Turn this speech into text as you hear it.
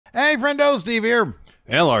Hey, friendo, Steve here.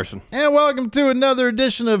 And Larson. And welcome to another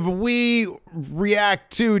edition of We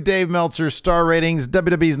React to Dave Meltzer's Star Ratings.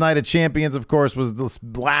 WWE's Night of Champions, of course, was this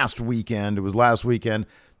last weekend. It was last weekend.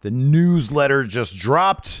 The newsletter just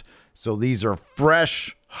dropped. So these are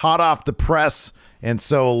fresh, hot off the press. And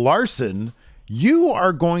so, Larson, you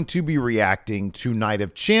are going to be reacting to Night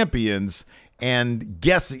of Champions. And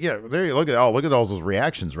guess, yeah, there you look at all those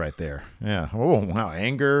reactions right there. Yeah. Oh, wow.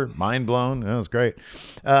 Anger, mind blown. That was great.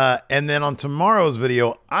 And then on tomorrow's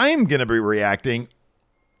video, I'm going to be reacting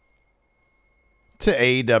to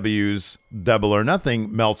AEW's Double or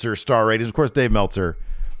Nothing Meltzer Star Ratings. Of course, Dave Meltzer,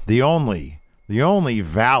 the only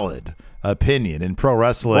valid opinion in pro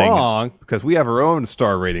wrestling. Wrong, because we have our own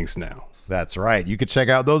star ratings now. That's right. You can check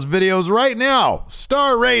out those videos right now.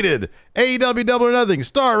 Star rated AEW Double or Nothing.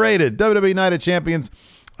 Star rated WWE Night of Champions.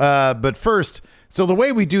 But first, so the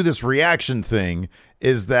way we do this reaction thing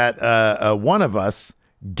is that one of us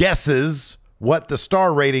guesses what the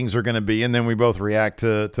star ratings are going to be, and then we both react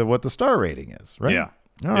to what the star rating is. Right? Yeah.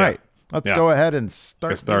 All right. Let's go ahead and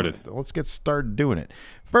start. Get started. Let's get started doing it.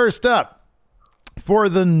 First up, for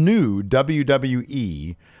the new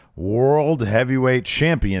WWE World Heavyweight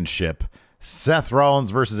Championship, Seth Rollins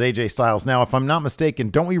versus AJ Styles. Now, if I'm not mistaken,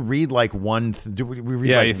 don't we read like one? Do we read?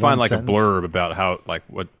 Yeah, like you find like sentence? a blurb about how, like,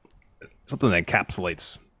 what something that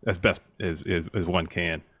encapsulates as best as one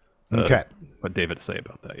can. Okay. What David to say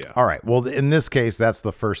about that? Yeah. All right. Well, in this case, that's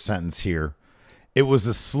the first sentence here. It was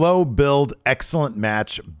a slow build, excellent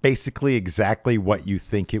match, basically exactly what you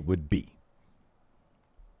think it would be.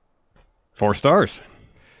 4 stars.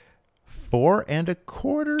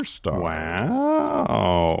 4.25 stars.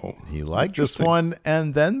 Wow. He liked this one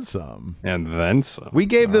and then some. And then some. We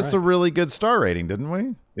gave this a really good star rating, didn't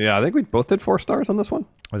we? Yeah, I think we both did 4 stars on this one.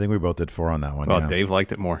 I think we both did 4 on that one. Well, yeah. Dave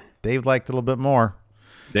liked it more. Dave liked it a little bit more.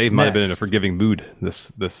 Dave might have been in a forgiving mood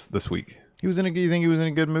this week. He was in a. You think he was in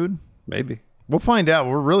a good mood? Maybe. We'll find out.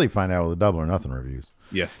 We'll really find out with the Double or Nothing reviews.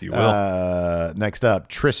 Yes, you will. Next up,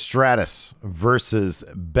 Trish Stratus versus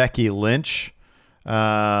Becky Lynch.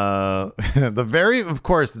 Of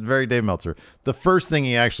course, very Dave Meltzer. The first thing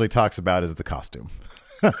he actually talks about is the costume.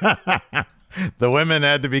 The women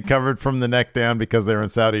had to be covered from the neck down because they were in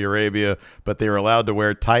Saudi Arabia, but they were allowed to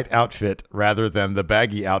wear tight outfit rather than the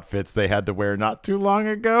baggy outfits they had to wear not too long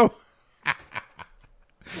ago.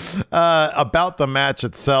 About the match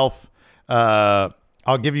itself, I'll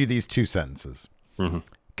give you these 2 sentences. Mm-hmm.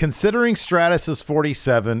 Considering Stratus is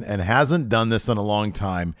 47 and hasn't done this in a long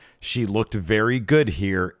time, she looked very good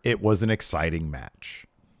here. It was an exciting match.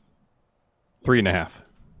 3.5.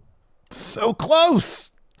 So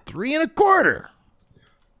close. 3.25. I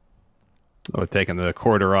would have taken the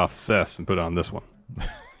quarter off Seth and put it on this one.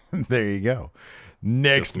 There you go.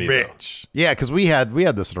 Next me, bitch. Yeah, because we had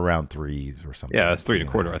this at around 3 or something. Yeah, that's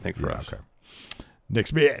 3.25, I think, for us. Okay.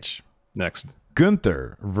 Next bitch. Next.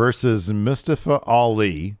 Gunther versus Mustafa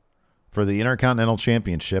Ali for the Intercontinental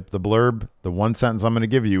Championship. The blurb, the one sentence I'm going to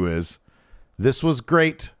give you is, this was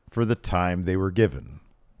great for the time they were given.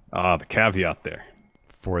 The caveat there.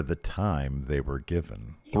 For the time they were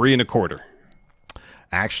given. 3.25.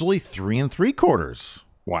 Actually, 3.75.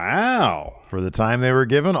 Wow. For the time they were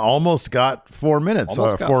given, almost got 4 minutes.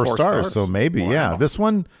 Almost got 4 4 stars. So maybe, wow. Yeah. This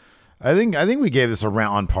one, I think we gave this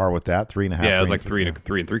around on par with that. 3.5. Yeah, it was like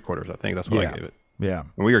 3.75. I think that's what I gave it. Yeah.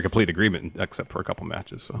 And we were in complete agreement except for a couple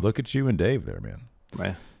matches. So Look at you and Dave there, man.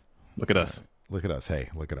 Man, look at us. Look at us.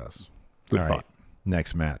 Hey, look at us. Good All fun. right.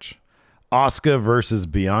 Next match. Asuka versus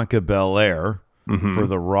Bianca Belair for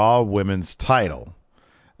the Raw Women's title.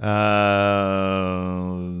 I'm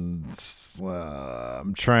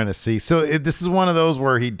trying to see. So this is one of those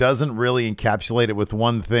where he doesn't really encapsulate it with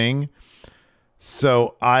one thing.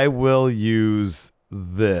 So I will use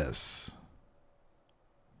this.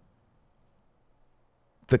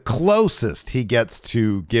 The closest he gets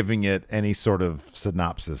to giving it any sort of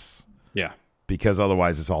synopsis. Yeah. Because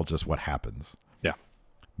otherwise it's all just what happens. Yeah.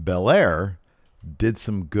 Belair did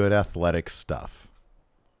some good athletic stuff.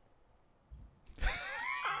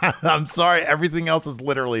 I'm sorry. Everything else is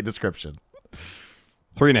literally description.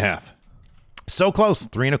 3.5. So close.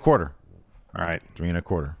 3.25. All right.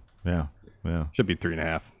 3.25. Yeah. Yeah. Should be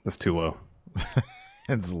 3.5. That's too low.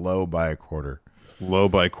 It's low by a quarter. It's low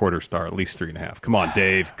by a quarter star, at least 3.5. Come on,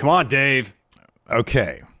 Dave. Come on, Dave.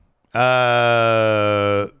 Okay.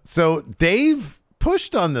 So Dave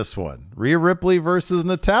pushed on this one. Rhea Ripley versus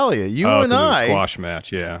Natalya. You and I, squash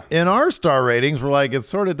match, yeah. in our star ratings, we're like, it's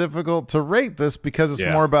sort of difficult to rate this because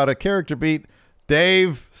it's more about a character beat.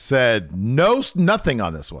 Dave said nothing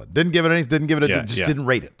on this one. Didn't give it any. Didn't give it. Didn't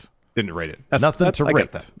rate it. Didn't rate it. Nothing to rate.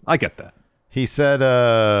 I get that. He said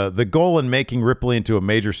the goal in making Ripley into a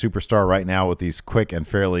major superstar right now with these quick and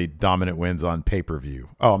fairly dominant wins on pay-per-view.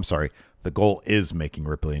 Oh, I'm sorry. The goal is making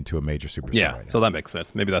Ripley into a major superstar. Yeah, right so that makes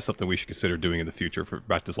sense. Maybe that's something we should consider doing in the future for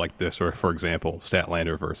matches like this, or for example,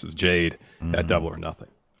 Statlander versus Jade at Double or Nothing.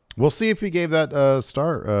 We'll see if he gave that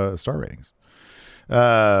star ratings.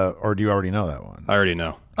 Or do you already know that one? I already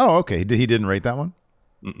know. Oh, okay. He didn't rate that one?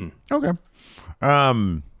 Mm-mm. Okay.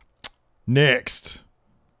 Next,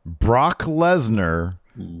 Brock Lesnar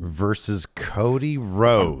versus Cody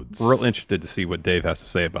Rhodes. I'm real interested to see what Dave has to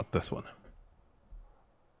say about this one.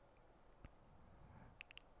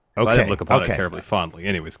 Okay. I didn't look upon it terribly fondly.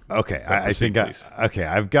 Anyways. Okay.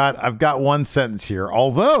 I've got one sentence here.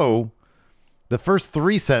 Although the first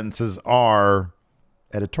 3 sentences are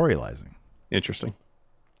editorializing. Interesting.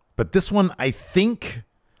 But this one, I think,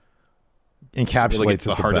 encapsulates really it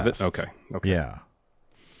the heart best. of it. Okay. Yeah.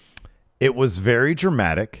 It was very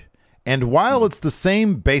dramatic. And while it's the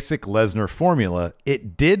same basic Lesnar formula,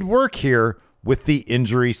 it did work here with the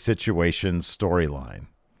injury situation storyline.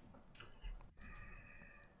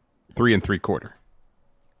 3 3/4.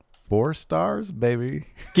 4 stars, baby.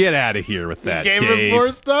 Get out of here with that, Gave Dave. it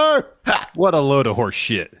 4 star. What a load of horse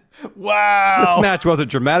shit. Wow. This match wasn't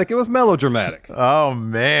dramatic. It was melodramatic. Oh,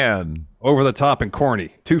 man. Over the top and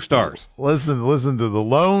corny. 2 stars. Listen to the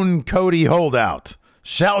lone Cody holdout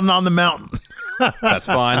shouting on the mountain. That's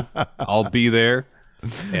fine. I'll be there.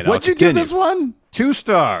 And What'd you give this one? 2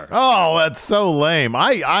 stars. Oh, that's so lame.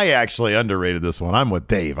 I actually underrated this one. I'm with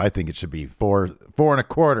Dave. I think it should be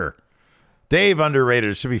 4.25. Dave underrated.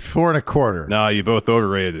 It should be 4.25. No, you both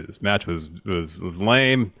overrated it. This match was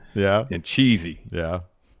lame. Yeah. And cheesy. Yeah.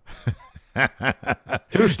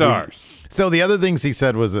 2 stars. So the other things he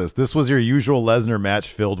said was this. This was your usual Lesnar match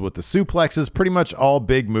filled with the suplexes, pretty much all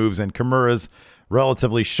big moves, and Kimura's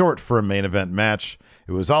relatively short for a main event match.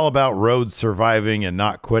 It was all about Rhodes surviving and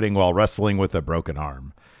not quitting while wrestling with a broken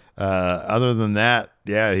arm. Other than that,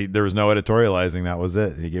 yeah, there was no editorializing. That was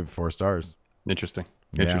it. He gave it 4 stars. Interesting.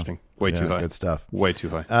 Yeah. Interesting. Way too high. Good stuff. Way too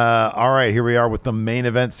high. All right, here we are with the main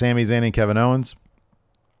event. Sami Zayn and Kevin Owens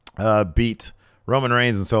beat Roman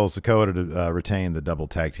Reigns and Solo Sikoa to retain the double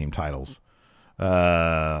tag team titles.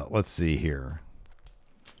 Let's see here.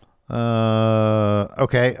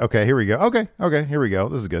 Okay, here we go. Okay, here we go.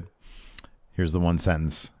 This is good. Here's the 1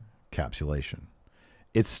 sentence capsulation.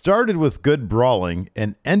 It started with good brawling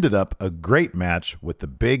and ended up a great match with the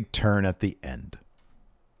big turn at the end.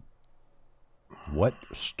 What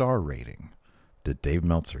star rating did Dave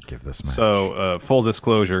Meltzer give this match? So, full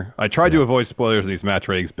disclosure, I tried to avoid spoilers in these match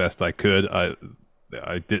ratings best I could. I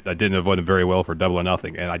didn't avoid them very well for Double or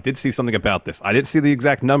Nothing, and I did see something about this. I didn't see the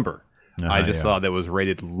exact number. I just saw that it was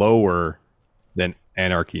rated lower than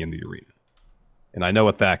Anarchy in the Arena, and I know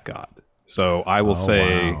what that got. So I will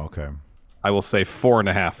say, wow. Okay, I will say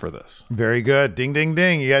 4.5 for this. Very good. Ding, ding,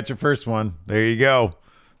 ding. You got your first one. There you go.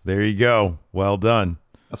 There you go. Well done.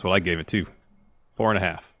 That's what I gave it too.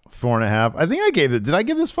 4.5. 4.5. I think I gave it. Did I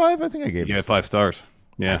give this 5? I think I gave it this 5 stars.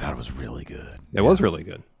 Yeah, I thought it was really good. It was really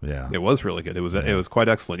good. Yeah, it was really good. It was quite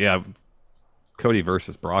excellent. Yeah, Cody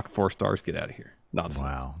versus Brock, 4 stars. Get out of here. Nonsense.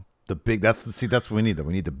 Wow. The big. That's what we need. That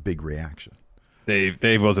we need the big reaction.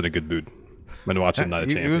 Dave was in a good mood when watching Night of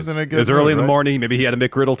Champions. He was in a good. It was mood, early in the morning. Maybe he had a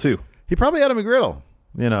McGriddle too. He probably had a McGriddle.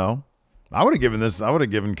 You know, I would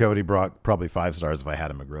have given Cody Brock probably 5 stars if I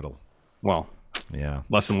had a McGriddle. Well, yeah.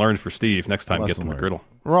 Lesson learned for Steve. Next time, get the McGriddle.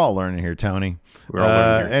 We're all learning here, Tony. We're all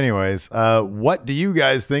learning here. Anyways, what do you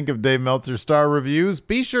guys think of Dave Meltzer's star reviews?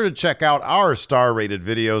 Be sure to check out our star-rated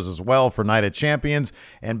videos as well for Night of Champions,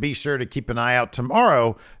 and be sure to keep an eye out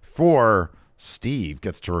tomorrow for Steve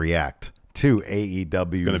gets to react to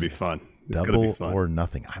AEW's It's going to be fun. It's Double gonna be fun. or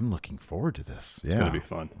Nothing. I'm looking forward to this. Yeah. It's going to be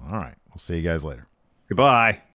fun. All right. We'll see you guys later. Goodbye.